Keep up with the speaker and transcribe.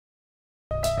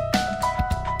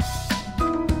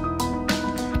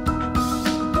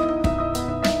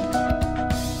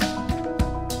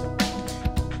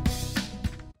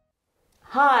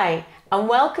Hi, and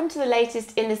welcome to the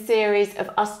latest in the series of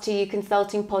US2U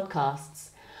Consulting podcasts.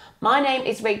 My name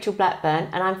is Rachel Blackburn,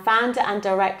 and I'm founder and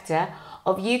director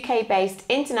of UK-based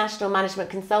international management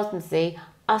consultancy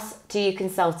US2U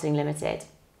Consulting Limited.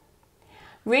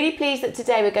 Really pleased that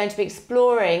today we're going to be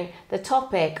exploring the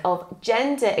topic of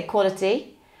gender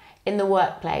equality in the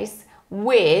workplace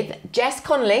with Jess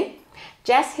Connolly.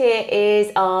 Jess here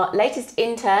is our latest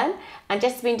intern, and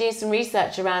Jess has been doing some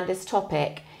research around this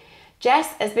topic.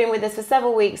 Jess has been with us for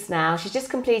several weeks now. She's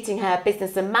just completing her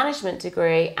business and management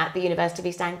degree at the University of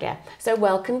East Anglia. So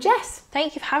welcome, Jess.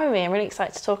 Thank you for having me. I'm really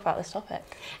excited to talk about this topic.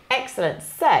 Excellent.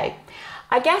 So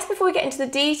I guess before we get into the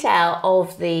detail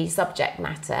of the subject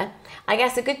matter, I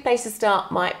guess a good place to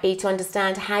start might be to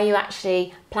understand how you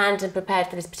actually planned and prepared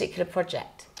for this particular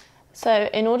project. So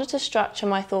in order to structure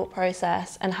my thought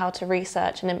process and how to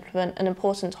research and implement an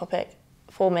important topic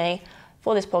for me,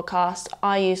 for this podcast,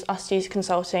 I used US2U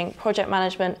Consulting Project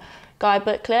Management Guide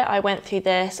booklet. I went through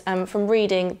this, and from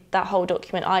reading that whole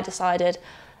document, I decided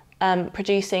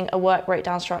producing a work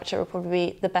breakdown structure would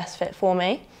probably be the best fit for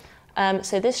me.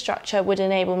 So this structure would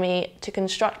enable me to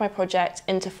construct my project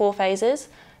into 4 phases.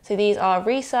 So these are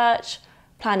research,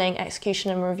 planning, execution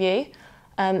and review.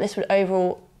 This would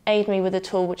overall aid me with a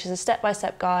tool which is a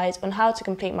step-by-step guide on how to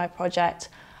complete my project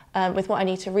with what I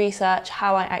need to research,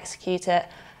 how I execute it,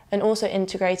 and also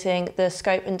integrating the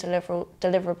scope and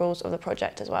deliverables of the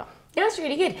project as well. Yeah, that's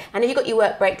really good. And have you got your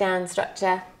work breakdown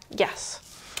structure? Yes.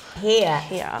 Here?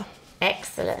 Yeah.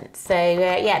 Excellent. So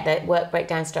yeah, the work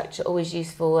breakdown structure, always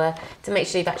useful to make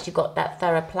sure you've actually got that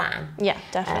thorough plan. Yeah,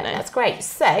 definitely. That's great.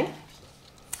 So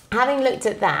having looked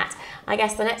at that, I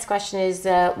guess the next question is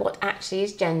what actually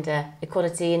is gender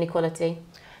equality, inequality?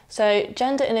 So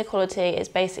gender inequality is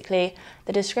basically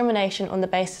the discrimination on the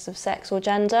basis of sex or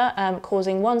gender,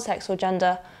 causing one sex or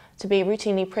gender to be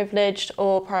routinely privileged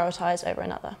or prioritised over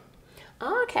another.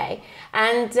 Okay,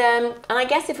 and I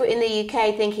guess if we're in the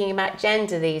UK thinking about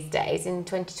gender these days in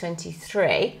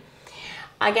 2023,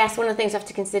 I guess one of the things we have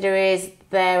to consider is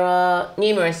there are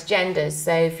numerous genders.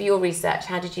 So for your research,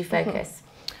 how did you focus?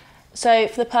 So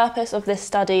for the purpose of this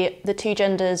study, the 2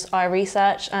 genders I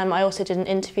researched, I also did an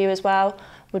interview as well,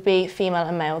 would be female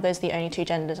and male. Those are the only 2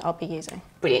 genders I'll be using.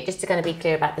 Brilliant. Just to kind of be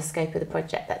clear about the scope of the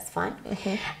project, that's fine.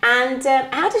 And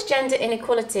how does gender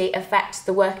inequality affect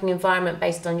the working environment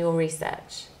based on your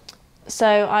research? So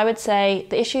I would say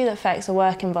the issue that affects a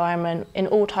work environment in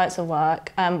all types of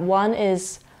work, one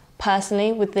is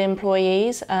personally with the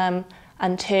employees, and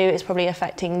 2 is probably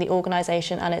affecting the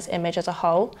organisation and its image as a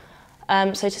whole.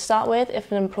 So to start with,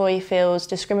 if an employee feels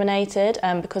discriminated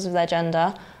because of their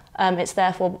gender, it's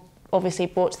therefore obviously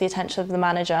brought to the attention of the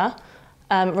manager.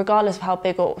 Regardless of how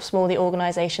big or small the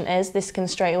organisation is, this can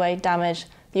straight away damage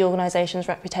the organisation's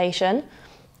reputation.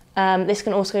 This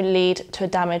can also lead to a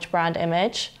damaged brand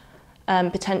image,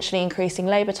 potentially increasing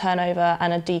labour turnover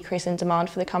and a decrease in demand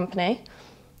for the company.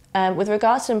 With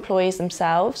regards to employees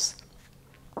themselves,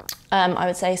 I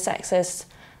would say sexist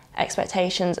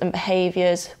expectations and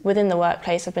behaviours within the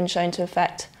workplace have been shown to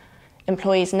affect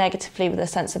employees negatively with a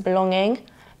sense of belonging,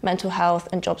 mental health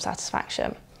and job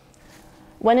satisfaction.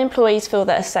 When employees feel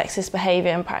that a sexist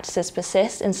behaviour and practices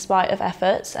persist in spite of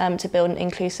efforts to build an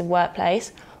inclusive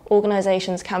workplace,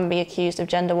 organisations can be accused of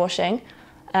gender washing.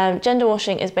 Gender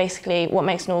washing is basically what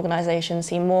makes an organisation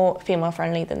seem more female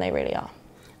friendly than they really are.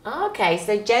 Okay,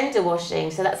 so gender washing,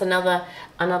 so that's another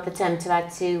term to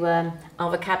add to our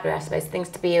vocabulary, I suppose, things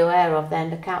to be aware of then,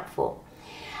 look out for.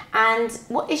 And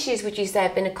what issues would you say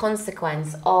have been a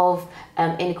consequence of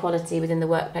inequality within the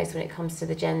workplace when it comes to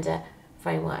the gender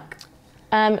framework?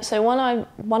 So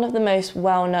one of the most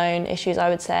well-known issues I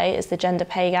would say is the gender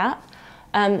pay gap.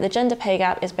 The gender pay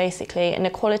gap is basically an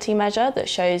equality measure that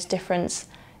shows difference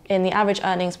in the average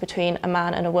earnings between a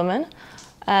man and a woman.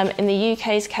 In the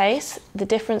UK's case, the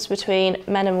difference between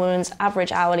men and women's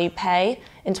average hourly pay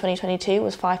in 2022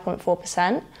 was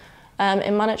 5.4%.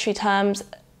 In monetary terms,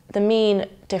 the mean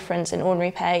difference in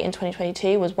ordinary pay in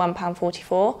 2022 was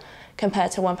 £1.44 compared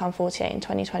to £1.48 in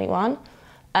 2021.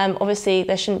 Obviously,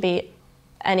 there shouldn't be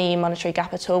any monetary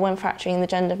gap at all when factoring the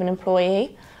gender of an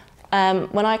employee.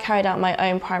 When I carried out my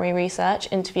own primary research,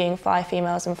 interviewing 5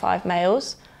 females and 5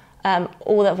 males,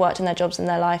 all that have worked in their jobs in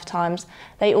their lifetimes,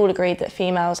 they all agreed that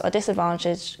females are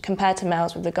disadvantaged compared to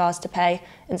males with regards to pay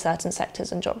in certain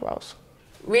sectors and job roles.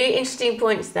 Really interesting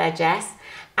points there, Jess.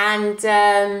 And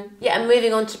and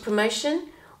moving on to promotion,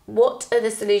 what are the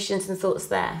solutions and thoughts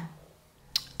there?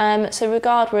 So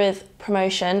regard with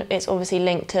promotion, it's obviously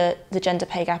linked to the gender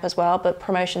pay gap as well, but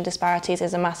promotion disparities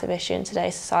is a massive issue in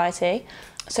today's society.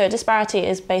 So a disparity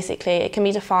is basically, it can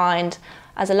be defined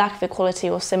as a lack of equality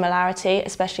or similarity,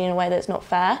 especially in a way that's not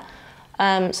fair.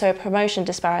 So a promotion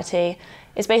disparity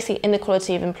is basically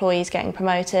inequality of employees getting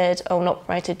promoted or not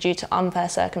promoted due to unfair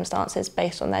circumstances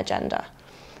based on their gender.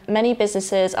 Many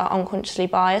businesses are unconsciously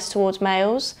biased towards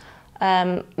males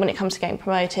when it comes to getting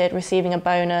promoted, receiving a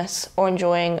bonus or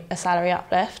enjoying a salary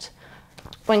uplift.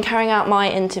 When carrying out my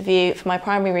interview for my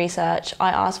primary research, I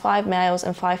asked 5 males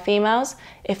and 5 females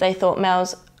if they thought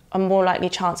males are more likely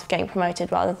chance of getting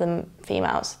promoted rather than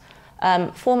females.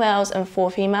 4 males and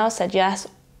 4 females said yes,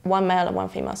 1 male and 1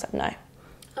 female said no.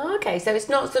 Oh, okay, so it's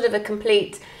not sort of a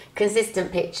complete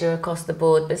consistent picture across the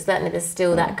board, but certainly there's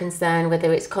still that concern,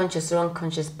 whether it's conscious or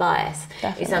unconscious bias.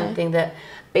 Definitely. Is something that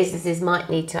businesses might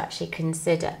need to actually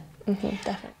consider.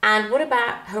 Definitely. And what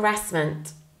about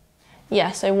harassment?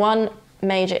 Yeah, so one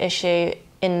major issue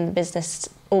in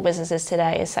all businesses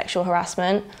today is sexual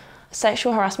harassment.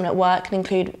 Sexual harassment at work can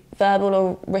include verbal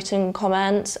or written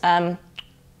comments of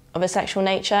a sexual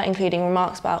nature, including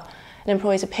remarks about an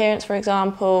employee's appearance, for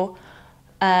example,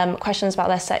 questions about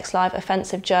their sex life,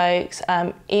 offensive jokes,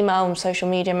 email and social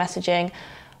media messaging,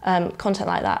 content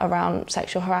like that around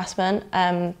sexual harassment.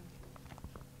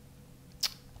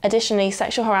 Additionally,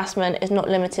 sexual harassment is not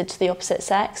limited to the opposite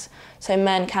sex, so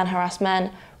men can harass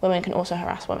men, women can also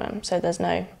harass women, so there's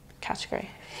no category.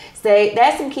 So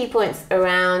there's some key points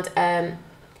around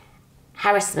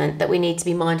harassment that we need to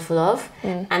be mindful of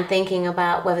and thinking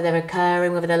about whether they're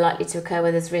occurring, whether they're likely to occur,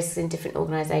 whether there's risks in different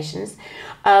organisations.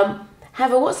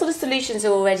 However, what sort of solutions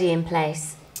are already in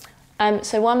place?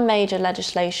 So one major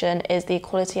legislation is the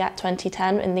Equality Act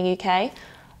 2010 in the UK.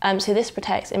 So this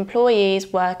protects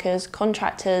employees, workers,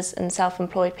 contractors and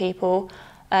self-employed people,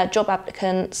 job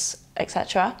applicants,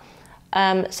 etc.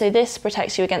 So this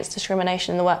protects you against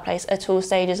discrimination in the workplace at all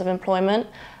stages of employment.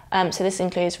 So this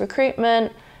includes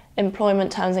recruitment,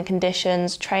 employment terms and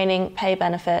conditions, training, pay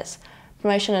benefits,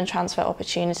 promotion and transfer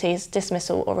opportunities,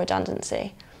 dismissal or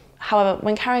redundancy. However,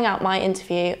 when carrying out my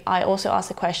interview, I also asked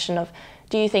the question of,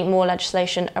 do you think more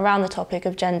legislation around the topic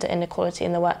of gender inequality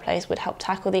in the workplace would help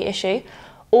tackle the issue?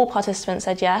 All participants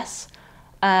said yes,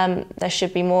 there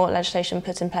should be more legislation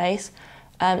put in place,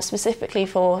 specifically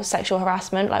for sexual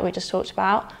harassment, like we just talked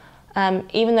about.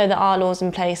 Even though there are laws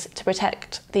in place to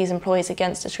protect these employees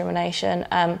against discrimination,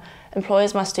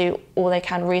 employers must do all they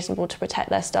can reasonable to protect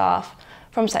their staff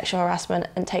from sexual harassment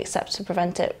and take steps to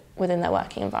prevent it within their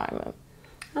working environment.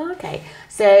 Oh, okay,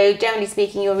 so generally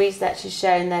speaking, your research has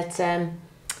shown that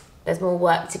there's more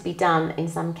work to be done in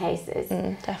some cases.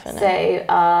 Definitely.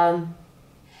 So,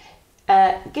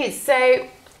 good. So,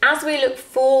 as we look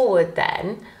forward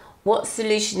then, what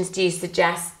solutions do you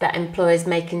suggest that employers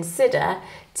may consider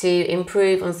to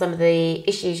improve on some of the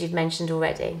issues you've mentioned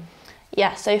already?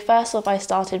 Yeah, so first off, I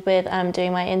started with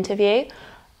doing my interview.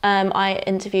 I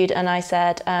interviewed and I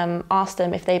said, asked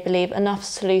them if they believe enough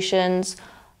solutions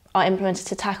are implemented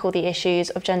to tackle the issues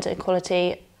of gender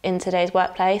equality in today's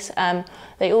workplace.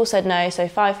 They all said no, so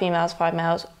 5 females, 5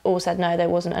 males all said no, there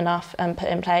wasn't enough put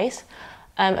in place.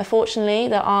 Unfortunately,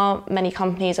 there are many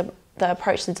companies that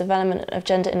approach the development of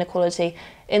gender inequality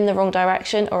in the wrong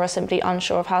direction or are simply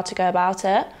unsure of how to go about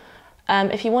it.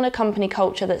 If you want a company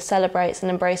culture that celebrates and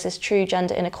embraces true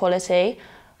gender inequality,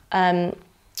 then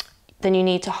you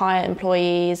need to hire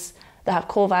employees that have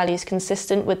core values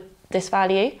consistent with this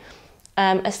value.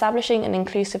 Establishing an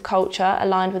inclusive culture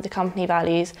aligned with the company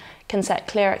values can set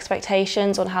clear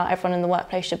expectations on how everyone in the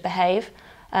workplace should behave,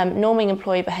 norming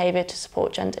employee behaviour to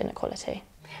support gender inequality.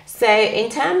 So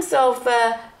in terms of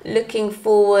looking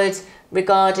forward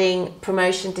regarding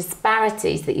promotion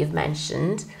disparities that you've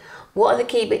mentioned, what are the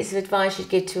key bits of advice you'd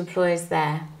give to employers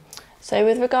there? So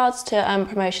with regards to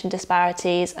promotion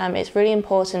disparities, it's really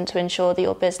important to ensure that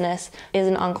your business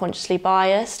isn't unconsciously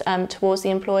biased towards the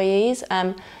employees,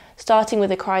 starting with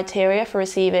the criteria for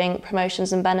receiving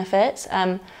promotions and benefits,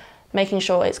 making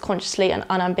sure it's consciously and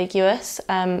unambiguous,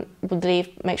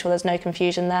 make sure there's no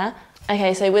confusion there.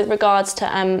 Okay, so with regards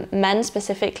to men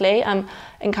specifically,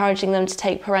 encouraging them to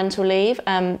take parental leave,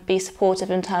 be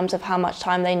supportive in terms of how much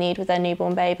time they need with their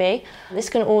newborn baby. This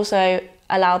can also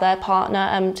allow their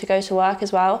partner to go to work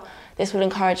as well. This will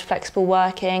encourage flexible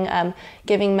working,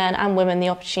 giving men and women the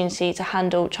opportunity to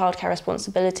handle childcare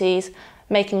responsibilities,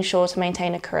 making sure to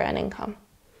maintain a career and income.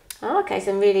 Oh, okay,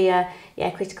 some really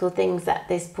critical things at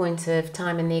this point of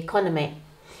time in the economy.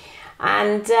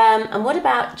 And what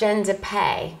about gender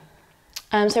pay?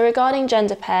 So regarding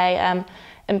gender pay,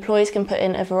 employees can put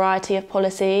in a variety of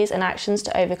policies and actions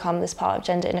to overcome this part of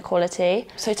gender inequality.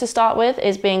 So to start with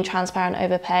is being transparent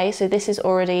over pay. So this is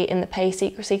already in the pay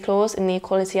secrecy clause in the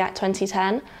Equality Act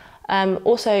 2010.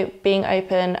 Also being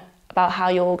open about how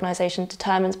your organisation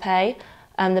determines pay.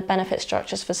 the benefit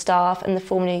structures for staff and the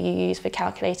formula you use for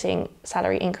calculating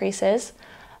salary increases.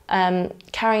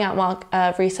 Carrying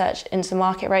out research into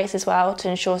market rates as well to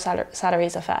ensure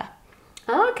salaries are fair.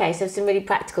 Oh, okay, so some really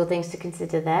practical things to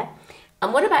consider there.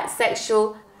 And what about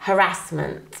sexual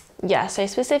harassment? Yeah, so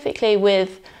specifically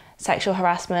with sexual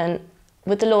harassment,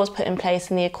 with the laws put in place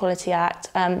in the Equality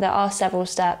Act, there are several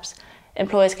steps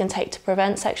employers can take to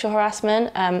prevent sexual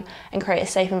harassment and create a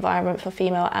safe environment for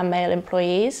female and male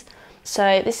employees.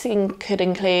 So this could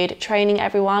include training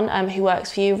everyone who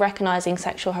works for you, recognising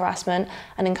sexual harassment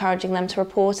and encouraging them to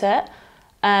report it.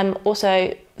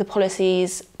 Also, the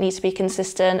policies need to be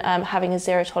consistent, having a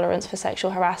zero tolerance for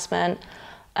sexual harassment.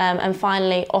 And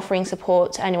finally, offering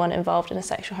support to anyone involved in a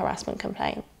sexual harassment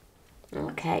complaint.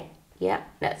 Okay, yeah,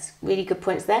 that's really good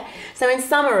points there. So in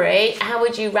summary, how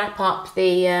would you wrap up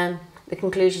the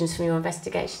conclusions from your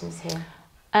investigations here?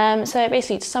 So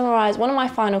basically, to summarise, one of my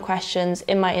final questions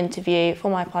in my interview for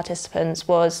my participants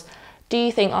was, do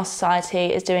you think our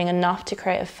society is doing enough to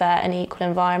create a fair and equal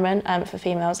environment for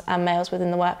females and males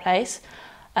within the workplace?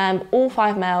 All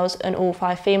 5 males and all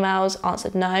 5 females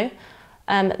answered no.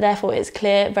 Therefore, it's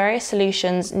clear various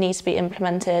solutions need to be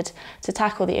implemented to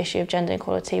tackle the issue of gender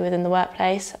equality within the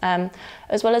workplace.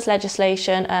 As well as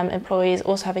legislation, employees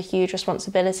also have a huge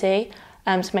responsibility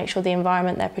to make sure the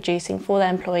environment they're producing for their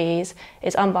employees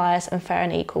is unbiased and fair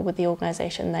and equal with the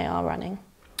organisation they are running.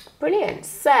 Brilliant.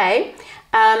 So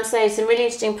some really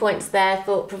interesting points there,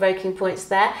 thought-provoking points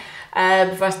there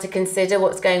for us to consider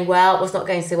what's going well, what's not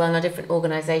going so well in our different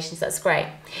organisations. That's great.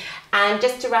 And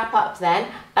just to wrap up then,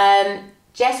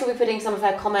 Jess will be putting some of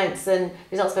her comments and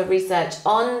results of her research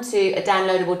onto a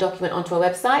downloadable document onto our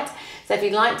website. So if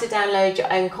you'd like to download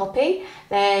your own copy,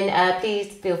 then please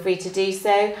feel free to do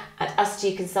so at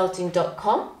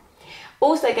us2uconsulting.com.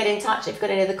 Also get in touch if you've got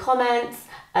any other comments,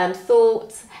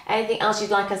 thoughts, anything else you'd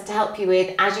like us to help you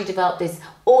with as you develop this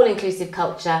all-inclusive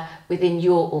culture within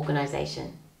your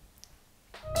organisation.